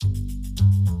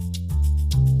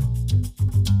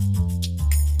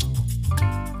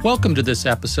Welcome to this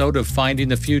episode of Finding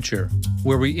the Future,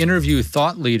 where we interview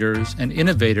thought leaders and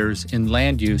innovators in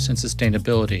land use and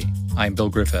sustainability. I'm Bill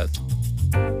Griffith.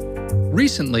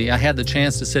 Recently, I had the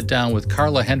chance to sit down with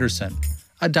Carla Henderson,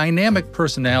 a dynamic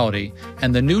personality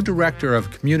and the new director of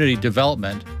community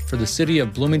development for the city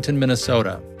of Bloomington,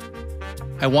 Minnesota.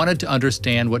 I wanted to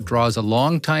understand what draws a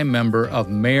longtime member of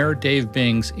Mayor Dave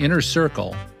Bing's inner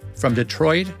circle from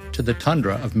Detroit to the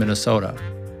tundra of Minnesota.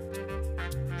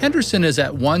 Henderson is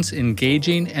at once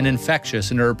engaging and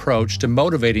infectious in her approach to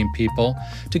motivating people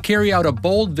to carry out a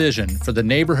bold vision for the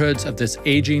neighborhoods of this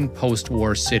aging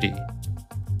post-war city.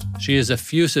 She is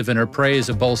effusive in her praise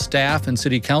of both staff and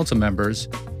city council members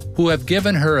who have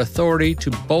given her authority to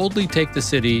boldly take the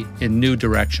city in new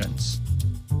directions.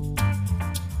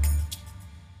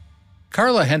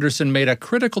 Carla Henderson made a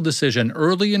critical decision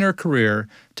early in her career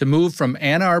to move from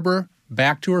Ann Arbor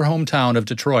back to her hometown of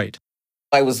Detroit.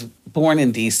 I was born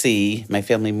in D.C. My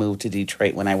family moved to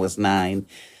Detroit when I was 9.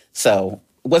 So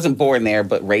I wasn't born there,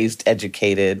 but raised,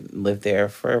 educated, lived there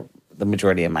for the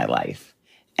majority of my life.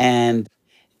 And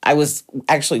I was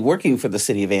actually working for the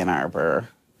city of Ann Arbor,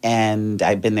 and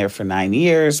I'd been there for 9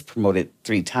 years, promoted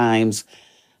 3 times.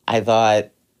 I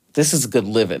thought, this is good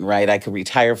living, right? I could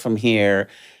retire from here.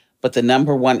 But the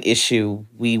number one issue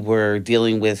we were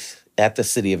dealing with at the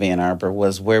city of Ann Arbor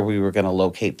was where we were going to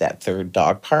locate that third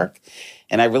dog park.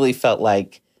 And I really felt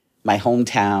like my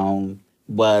hometown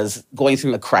was going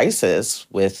through a crisis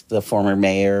with the former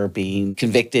mayor being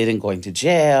convicted and going to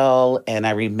jail. And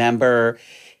I remember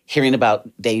hearing about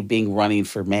Dave Bing running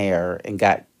for mayor and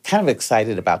got kind of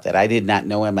excited about that. I did not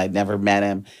know him. I'd never met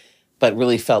him, but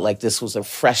really felt like this was a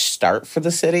fresh start for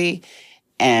the city.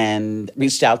 And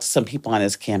reached out to some people on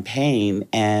his campaign,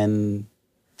 and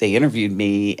they interviewed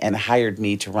me and hired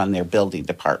me to run their building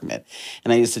department.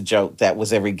 And I used to joke that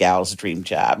was every gal's dream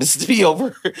job, is to be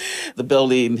over the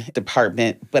building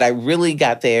department. But I really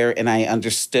got there and I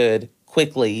understood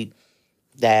quickly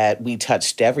that we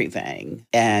touched everything.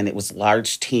 And it was a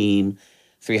large team,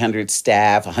 300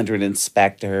 staff, 100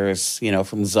 inspectors,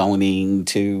 from zoning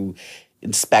to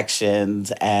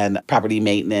inspections and property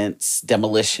maintenance.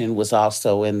 Demolition was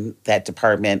also in that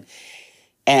department.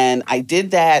 And I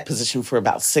did that position for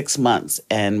about 6 months.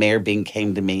 And Mayor Bing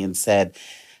came to me and said,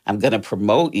 I'm going to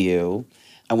promote you.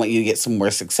 I want you to get some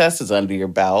more successes under your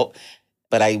belt.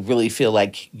 But I really feel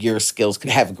like your skills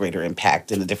could have a greater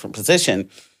impact in a different position.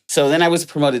 So then I was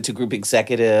promoted to group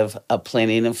executive of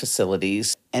planning and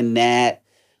facilities. And that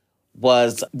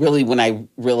was really when I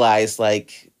realized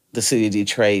the city of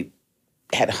Detroit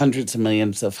had hundreds of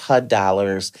millions of HUD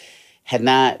dollars, had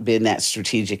not been that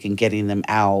strategic in getting them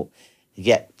out.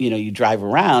 Yet, you drive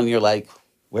around, you're like,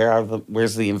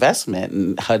 where's the investment?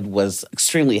 And HUD was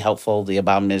extremely helpful. The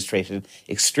Obama administration,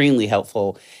 extremely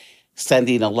helpful,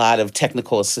 sending a lot of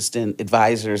technical assistant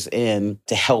advisors in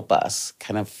to help us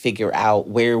kind of figure out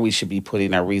where we should be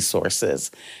putting our resources.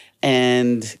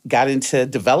 And got into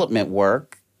development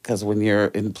work, because when you're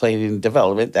in planning and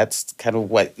development, that's kind of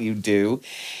what you do.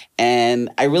 And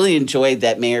I really enjoyed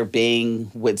that Mayor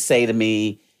Bing would say to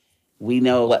me, we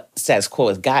know what status quo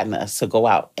has gotten us, so go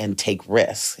out and take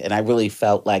risks. And I really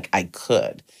felt like I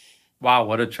could. Wow,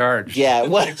 what a charge. Yeah, it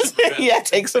was. Yeah,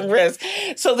 take some risks.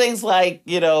 So things like,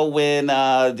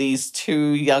 when these 2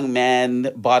 young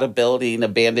men bought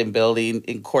abandoned building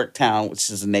in Corktown,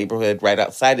 which is a neighborhood right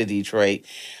outside of Detroit,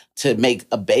 to make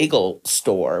a bagel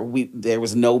store. There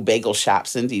was no bagel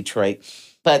shops in Detroit,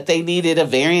 but they needed a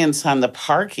variance on the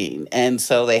parking. And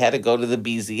so they had to go to the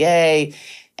BZA,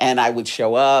 and I would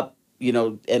show up,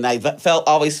 and I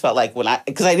always felt like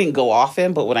because I didn't go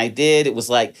often, but when I did, it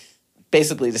was like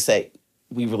basically to say,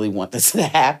 we really want this to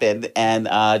happen.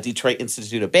 And Detroit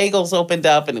Institute of Bagels opened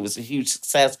up, and it was a huge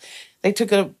success. They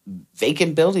took a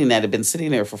vacant building that had been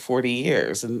sitting there for 40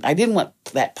 years. And I didn't want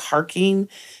that parking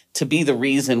to be the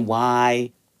reason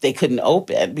why they couldn't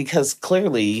open, because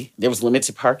clearly there was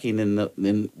limited parking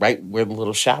in right where the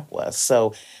little shop was.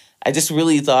 So I just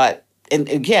really thought, and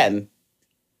again,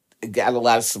 got a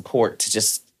lot of support to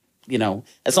just,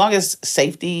 as long as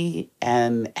safety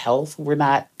and health were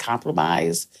not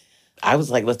compromised, I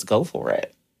was like, let's go for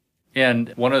it. And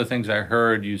one of the things I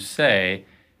heard you say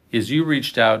is you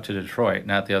reached out to Detroit,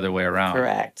 not the other way around.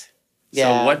 Correct.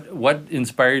 Yeah. So what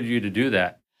inspired you to do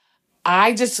that?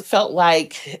 I just felt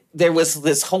like there was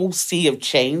this whole sea of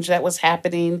change that was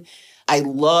happening. I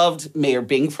loved Mayor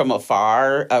Bing from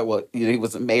afar. He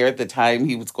wasn't mayor at the time.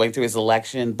 He was going through his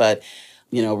election, but,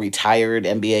 retired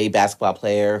NBA basketball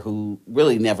player who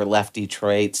really never left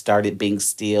Detroit, started Bing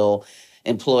Steel,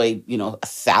 employed,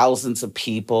 thousands of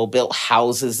people, built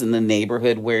houses in the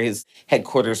neighborhood where his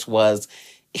headquarters was.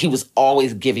 He was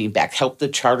always giving back, helped the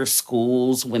charter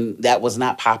schools when that was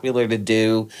not popular to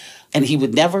do. And he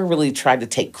would never really try to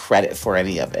take credit for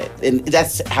any of it. And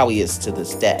that's how he is to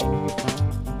this day.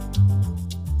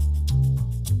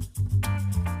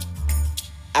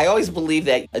 I always believe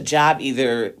that a job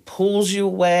either pulls you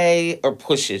away or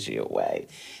pushes you away.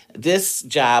 This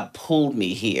job pulled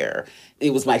me here.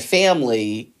 It was my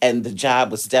family, and the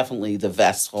job was definitely the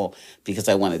vessel because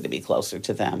I wanted to be closer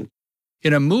to them.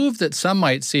 In a move that some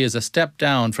might see as a step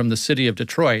down from the city of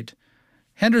Detroit,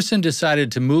 Henderson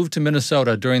decided to move to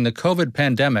Minnesota during the COVID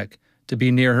pandemic to be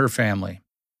near her family.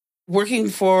 Working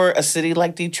for a city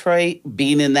like Detroit,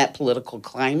 being in that political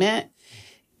climate,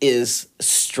 is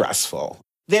stressful.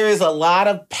 There is a lot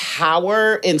of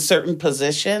power in certain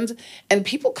positions, and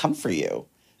people come for you.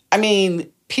 I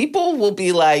mean, people will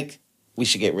be like, we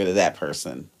should get rid of that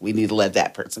person. We need to let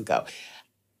that person go.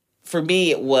 For me,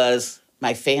 it was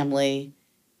my family,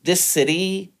 this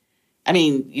city. I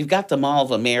mean, you've got the Mall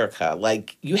of America.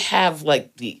 Like, you have,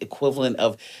 like, the equivalent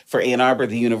of, for Ann Arbor,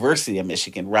 the University of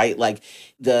Michigan, right? Like,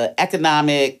 the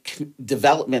economic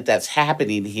development that's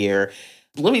happening here.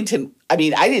 Bloomington, I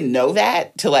mean, I didn't know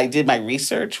that till I did my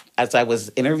research as I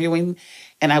was interviewing.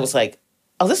 And I was like,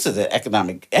 oh, this is an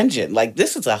economic engine. Like,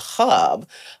 this is a hub,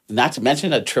 not to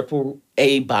mention a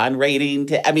AAA bond rating.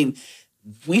 I mean,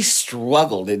 we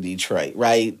struggled in Detroit,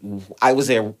 right? I was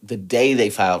there the day they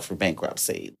filed for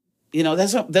bankruptcy. You know,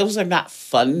 those are not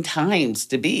fun times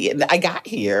to be. And I got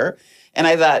here and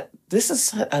I thought, this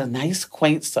is a nice,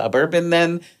 quaint suburb. And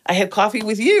then I had coffee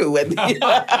with you. And,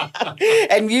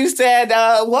 and you said,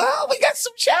 well, we got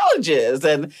some challenges.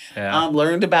 And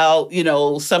learned about, you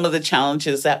know, some of the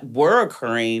challenges that were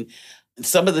occurring,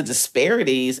 some of the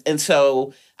disparities. And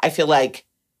so I feel like,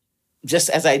 just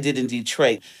as I did in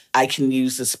Detroit, I can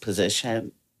use this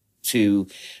position to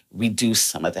reduce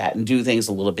some of that and do things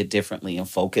a little bit differently and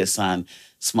focus on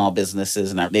small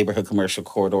businesses and our neighborhood commercial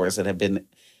corridors that have been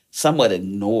somewhat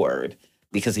ignored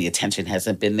because the attention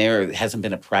hasn't been there, it hasn't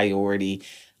been a priority.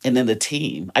 And then the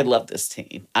team. I love this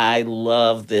team. I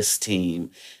love this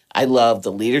team. I love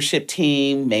the leadership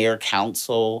team, mayor,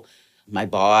 council, my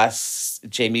boss,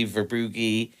 Jamie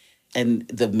Verbrugge, and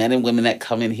the men and women that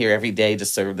come in here every day to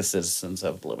serve the citizens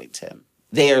of Bloomington.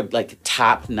 They are like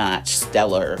top-notch,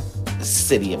 stellar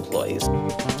city employees.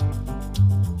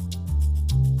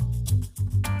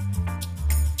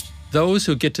 Those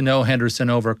who get to know Henderson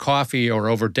over coffee or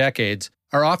over decades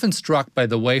are often struck by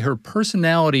the way her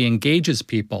personality engages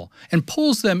people and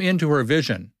pulls them into her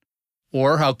vision,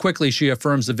 or how quickly she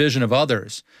affirms the vision of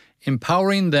others,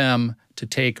 empowering them to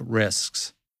take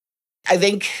risks. I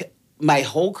think my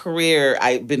whole career,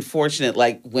 I've been fortunate,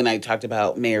 like when I talked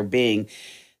about Mayor Bing,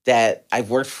 that I've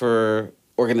worked for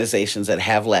organizations that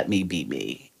have let me be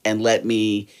me and let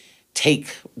me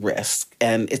take risks.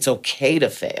 And it's okay to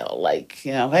fail. Like,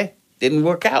 you know, hey, didn't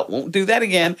work out, won't do that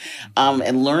again,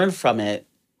 and learn from it.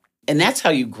 And that's how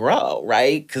you grow,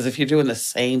 right? Because if you're doing the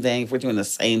same thing, if we're doing the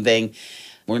same thing,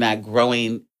 we're not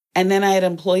growing. And then I had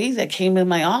an employee that came in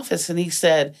my office and he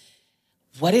said,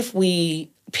 what if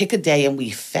we pick a day and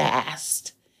we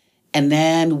fast? And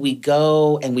then we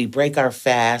go and we break our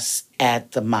fast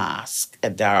at the mosque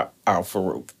at Dar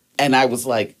al-Farouk. And I was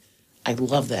like, I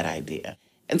love that idea.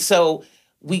 And so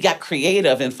we got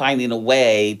creative in finding a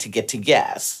way to get to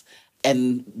guests.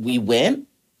 And we went.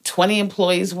 20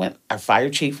 employees went. Our fire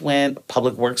chief went.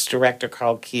 Public Works Director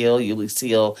Carl Keel, Yuli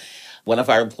Seal. One of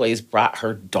our employees brought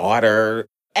her daughter.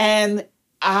 And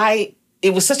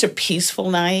it was such a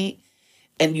peaceful night.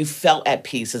 And you felt at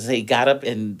peace as they got up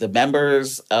and the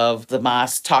members of the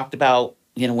mosque talked about,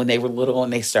 you know, when they were little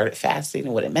and they started fasting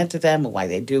and what it meant to them and why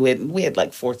they do it. And we had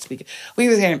like 4 speakers. We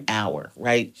were there an hour,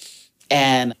 right?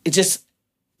 And it just,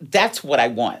 that's what I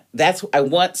want. I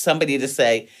want somebody to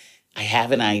say, I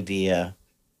have an idea.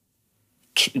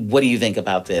 What do you think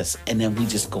about this? And then we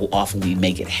just go off and we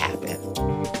make it happen.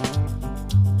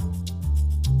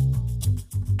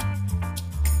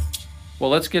 Well,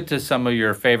 let's get to some of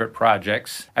your favorite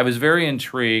projects. I was very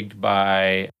intrigued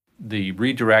by the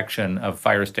redirection of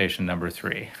Fire Station number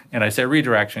 3. And I say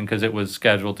redirection because it was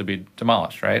scheduled to be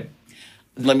demolished, right?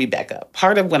 Let me back up.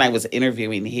 Part of when I was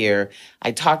interviewing here,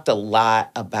 I talked a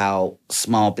lot about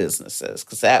small businesses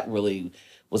because that really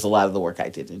was a lot of the work I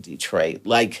did in Detroit.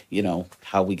 Like, you know,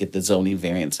 how we get the zoning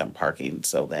variance on parking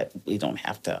so that we don't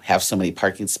have to have so many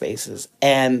parking spaces.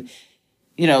 And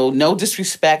you know, no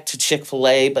disrespect to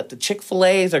Chick-fil-A, but the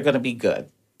Chick-fil-A's are going to be good.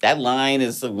 That line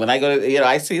is, when I go to, you know,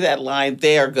 I see that line,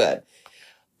 they are good.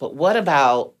 But what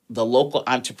about the local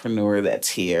entrepreneur that's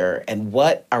here? And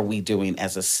what are we doing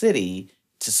as a city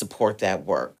to support that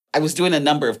work? I was doing a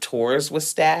number of tours with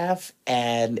staff,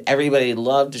 and everybody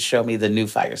loved to show me the new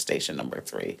fire station number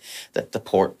 3 that the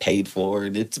port paid for.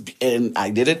 And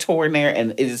I did a tour in there,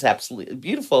 and it is absolutely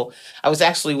beautiful. I was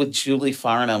actually with Julie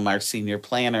Farnham, our senior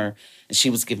planner, and she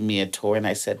was giving me a tour, and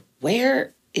I said,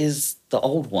 "Where is the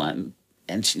old one?"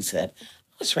 And she said,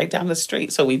 "Oh, it's right down the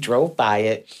street." So we drove by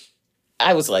it.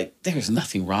 I was like, there's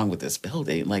nothing wrong with this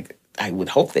building. Like, I would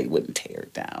hope they wouldn't tear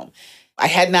it down. I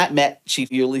had not met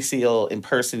Chief Ulysses in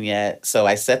person yet, so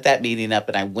I set that meeting up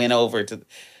and I went over to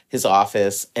his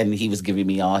office and he was giving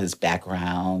me all his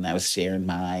background. I was sharing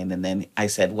mine. And then I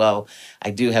said, well,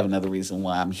 I do have another reason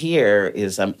why I'm here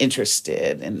is I'm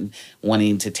interested in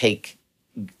wanting to take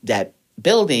that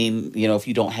building, if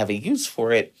you don't have a use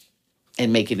for it,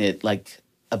 and making it like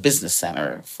a business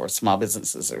center for small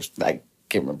businesses, or I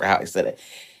can't remember how I said it.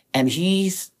 And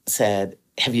he said,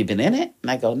 have you been in it? And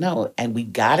I go, no. And we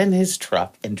got in his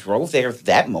truck and drove there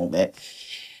that moment.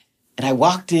 And I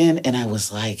walked in and I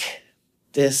was like,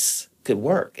 this could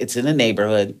work. It's in a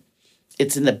neighborhood.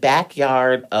 It's in the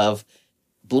backyard of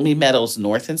Blooming Meadows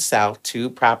North and South, 2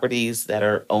 properties that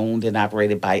are owned and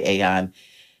operated by Aon,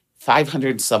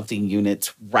 500 something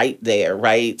units right there,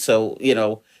 right? So,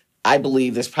 I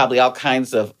believe there's probably all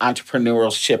kinds of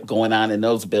entrepreneurship going on in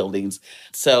those buildings.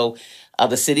 So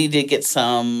the city did get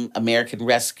some American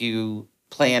Rescue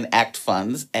Plan Act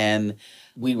funds, and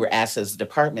we were asked as a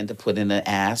department to put in an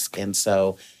ask. And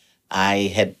so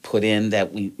I had put in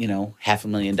that we,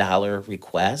 $500,000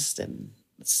 request, and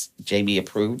Jamie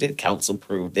approved it, council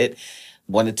approved it,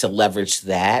 wanted to leverage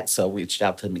that. So reached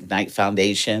out to McKnight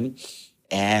Foundation,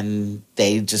 and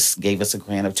they just gave us a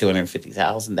grant of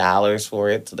 $250,000 for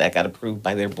it. So that got approved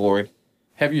by their board.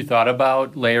 Have you thought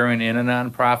about layering in a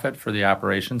nonprofit for the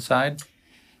operations side?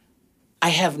 I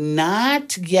have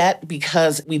not yet,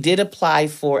 because we did apply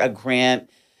for a grant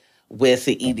with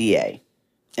the EDA,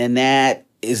 and that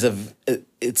is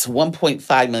it's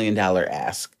 $1.5 million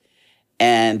ask.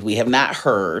 And we have not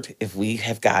heard if we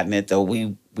have gotten it, though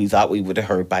we thought we would have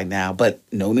heard by now. But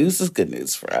no news is good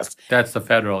news for us. That's the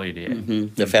federal EDA.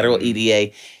 Mm-hmm, the federal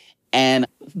EDA. And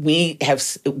we had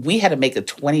to make a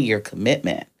 20-year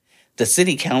commitment. The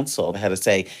city council had to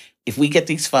say, if we get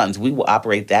these funds, we will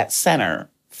operate that center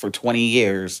for 20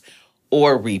 years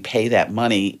or repay that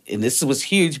money. And this was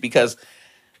huge because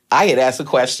I had asked a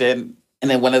question,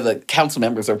 and then one of the council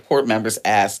members or board members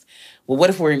asked, well,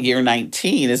 what if we're in year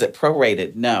 19? Is it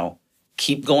prorated? No.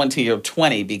 Keep going to year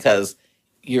 20 because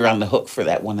you're on the hook for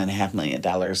that $1.5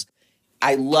 million.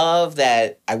 I love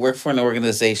that I work for an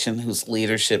organization whose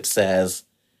leadership says,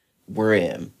 we're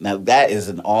in. Now, that is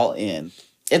an all in.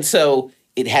 And so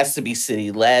it has to be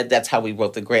city-led. That's how we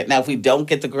wrote the grant. Now, if we don't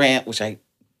get the grant, which I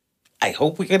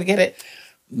hope we're going to get it,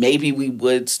 maybe we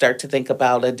would start to think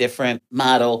about a different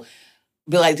model.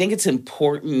 But I think it's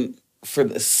important for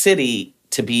the city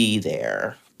to be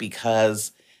there,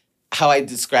 because how I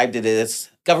described it is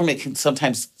government can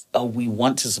sometimes, we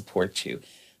want to support you.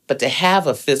 But to have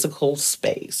a physical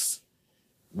space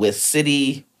with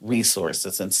city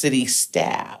resources and city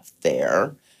staff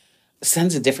there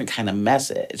sends a different kind of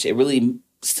message. It really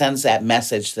sends that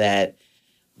message that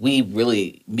we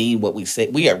really mean what we say.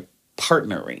 We are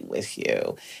partnering with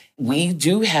you. We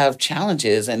do have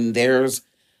challenges, and there's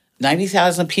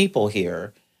 90,000 people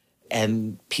here,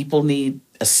 and people need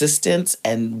assistance,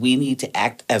 and we need to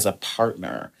act as a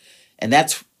partner. And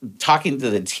that's talking to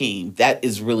the team. That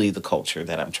is really the culture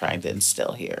that I'm trying to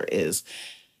instill here, is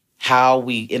how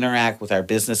we interact with our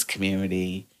business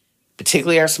community,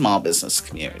 particularly our small business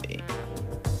community,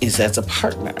 is as a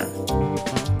partner.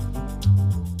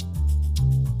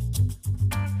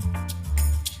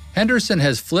 Henderson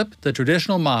has flipped the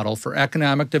traditional model for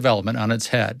economic development on its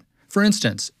head. For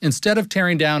instance, instead of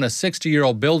tearing down a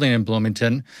 60-year-old building in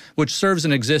Bloomington, which serves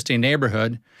an existing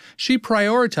neighborhood, she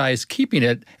prioritized keeping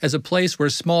it as a place where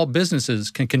small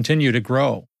businesses can continue to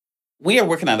grow. We are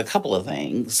working on a couple of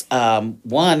things.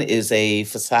 One is a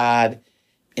facade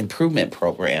improvement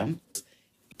program.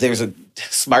 There's a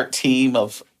smart team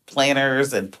of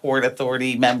planners and Port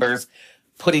Authority members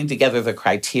putting together the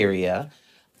criteria.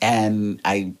 And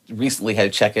I recently had a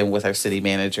check-in with our city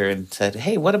manager and said,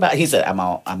 hey, what about, he said, I'm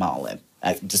all in.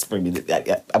 Just bring me to that.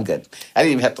 Yeah, I'm good. I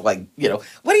didn't even have to what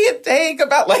do you think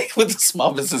about with the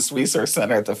Small Business Resource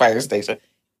Center at the fire station?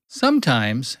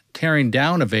 Sometimes tearing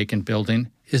down a vacant building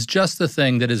is just the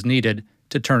thing that is needed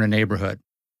to turn a neighborhood.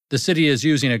 The city is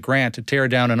using a grant to tear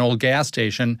down an old gas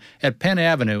station at Penn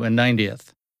Avenue and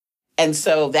 90th. And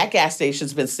so that gas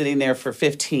station's been sitting there for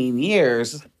 15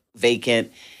 years,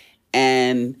 vacant.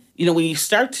 And, when you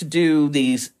start to do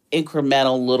these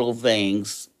incremental little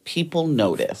things, people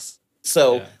notice.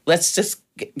 So let's just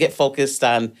get focused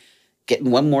on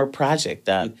getting one more project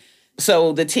done.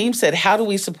 So the team said, how do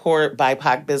we support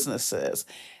BIPOC businesses?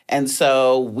 And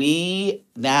so we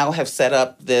now have set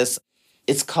up this,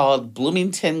 it's called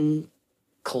Bloomington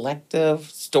Collective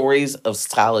Stories of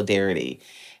Solidarity.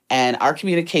 And our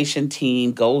communication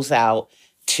team goes out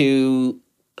to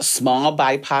small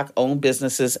BIPOC-owned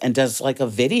businesses and does like a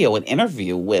video, an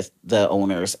interview with the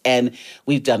owners. And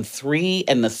we've done 3,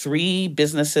 and the 3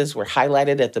 businesses were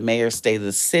highlighted at the mayor's State of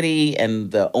the City,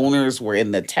 and the owners were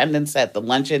in attendance at the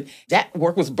luncheon. That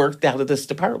work was birthed out of this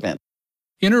department.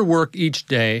 In her work each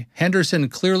day, Henderson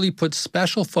clearly puts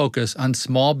special focus on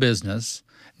small business,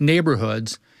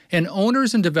 neighborhoods, and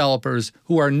owners and developers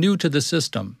who are new to the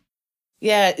system.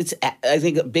 Yeah, I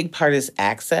think a big part is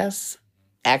access.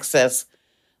 Access,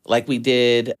 like we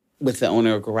did with the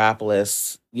owner of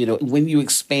Garopolis. You know, when you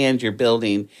expand your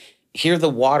building, here are the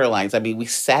water lines. I mean, we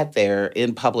sat there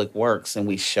in Public Works and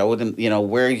we showed them, you know,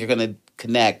 where you're going to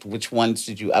connect, which ones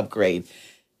did you upgrade.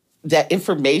 That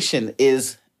information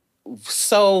is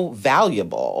so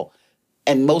valuable,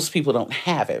 and most people don't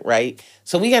have it, right?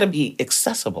 So we got to be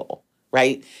accessible,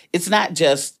 right? It's not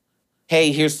just,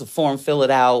 hey, here's the form, fill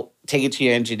it out, take it to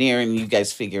your engineer, and you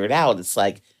guys figure it out. It's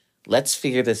like, let's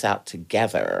figure this out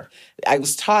together. I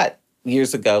was taught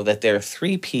years ago that there are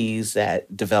 3 Ps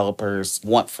that developers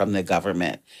want from the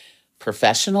government: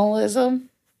 professionalism,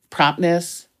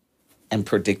 promptness, and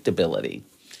predictability.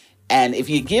 And if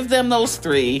you give them those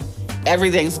 3,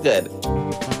 everything's good.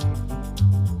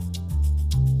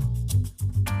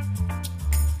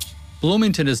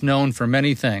 Bloomington is known for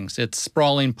many things: its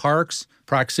sprawling parks,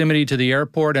 proximity to the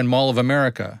airport and Mall of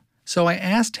America. So I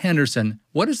asked Henderson,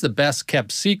 what is the best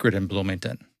kept secret in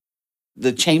Bloomington?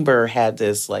 The chamber had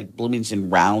this like Bloomington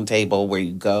round table where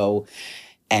you go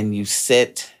and you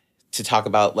sit to talk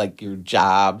about like your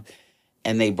job.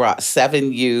 And they brought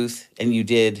 7 youth and you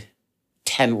did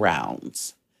 10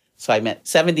 rounds. So I met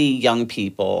 70 young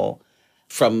people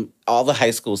from all the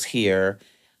high schools here.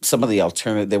 Some of the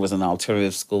there was an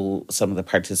alternative school. Some of the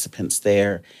participants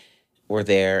there were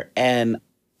there. And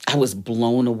I was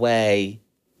blown away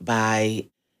by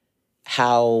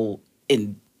how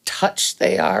in touch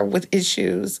they are with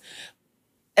issues.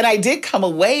 And I did come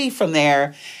away from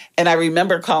there, and I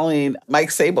remember calling Mike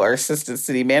Sable, our assistant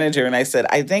city manager, and I said,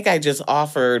 I think I just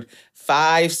offered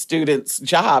 5 students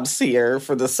jobs here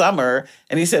for the summer.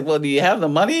 And he said, well, do you have the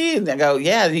money? And I go,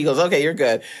 yeah. And he goes, okay, you're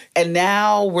good. And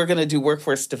now we're going to do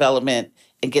workforce development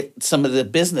and get some of the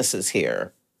businesses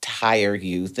here to hire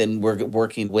youth. And we're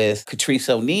working with Catrice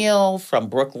O'Neill from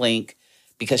Brooklink,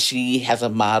 because she has a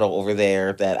model over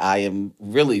there that I am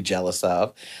really jealous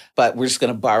of. But we're just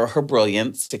going to borrow her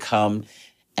brilliance to come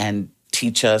and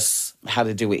teach us how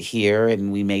to do it here.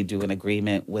 And we may do an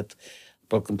agreement with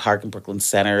Brooklyn Park and Brooklyn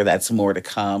Center. That's more to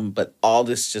come. But all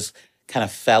this just kind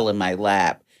of fell in my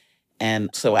lap.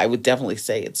 And so I would definitely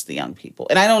say it's the young people.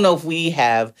 And I don't know if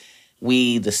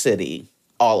we, the city,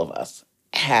 all of us,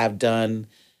 have done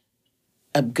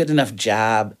a good enough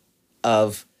job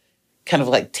of kind of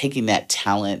like taking that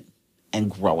talent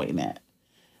and growing it.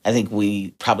 I think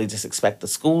we probably just expect the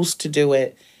schools to do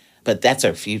it, but that's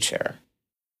our future.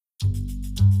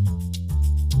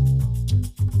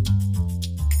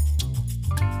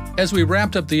 As we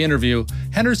wrapped up the interview,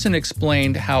 Henderson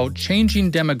explained how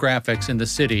changing demographics in the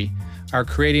city are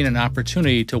creating an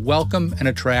opportunity to welcome and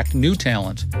attract new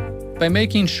talent by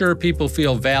making sure people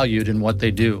feel valued in what they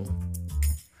do.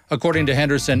 According to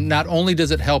Henderson, not only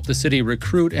does it help the city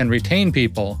recruit and retain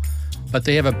people, but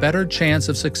they have a better chance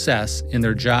of success in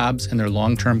their jobs and their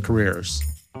long-term careers.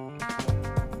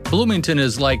 Bloomington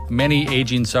is like many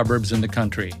aging suburbs in the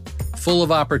country, full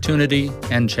of opportunity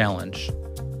and challenge.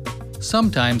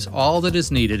 Sometimes all that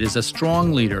is needed is a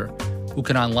strong leader who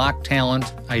can unlock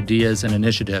talent, ideas, and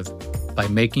initiative by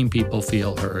making people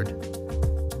feel heard.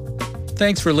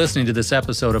 Thanks for listening to this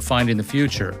episode of Finding the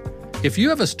Future. If you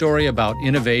have a story about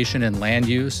innovation in land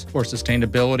use or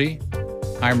sustainability,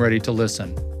 I'm ready to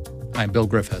listen. I'm Bill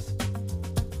Griffith.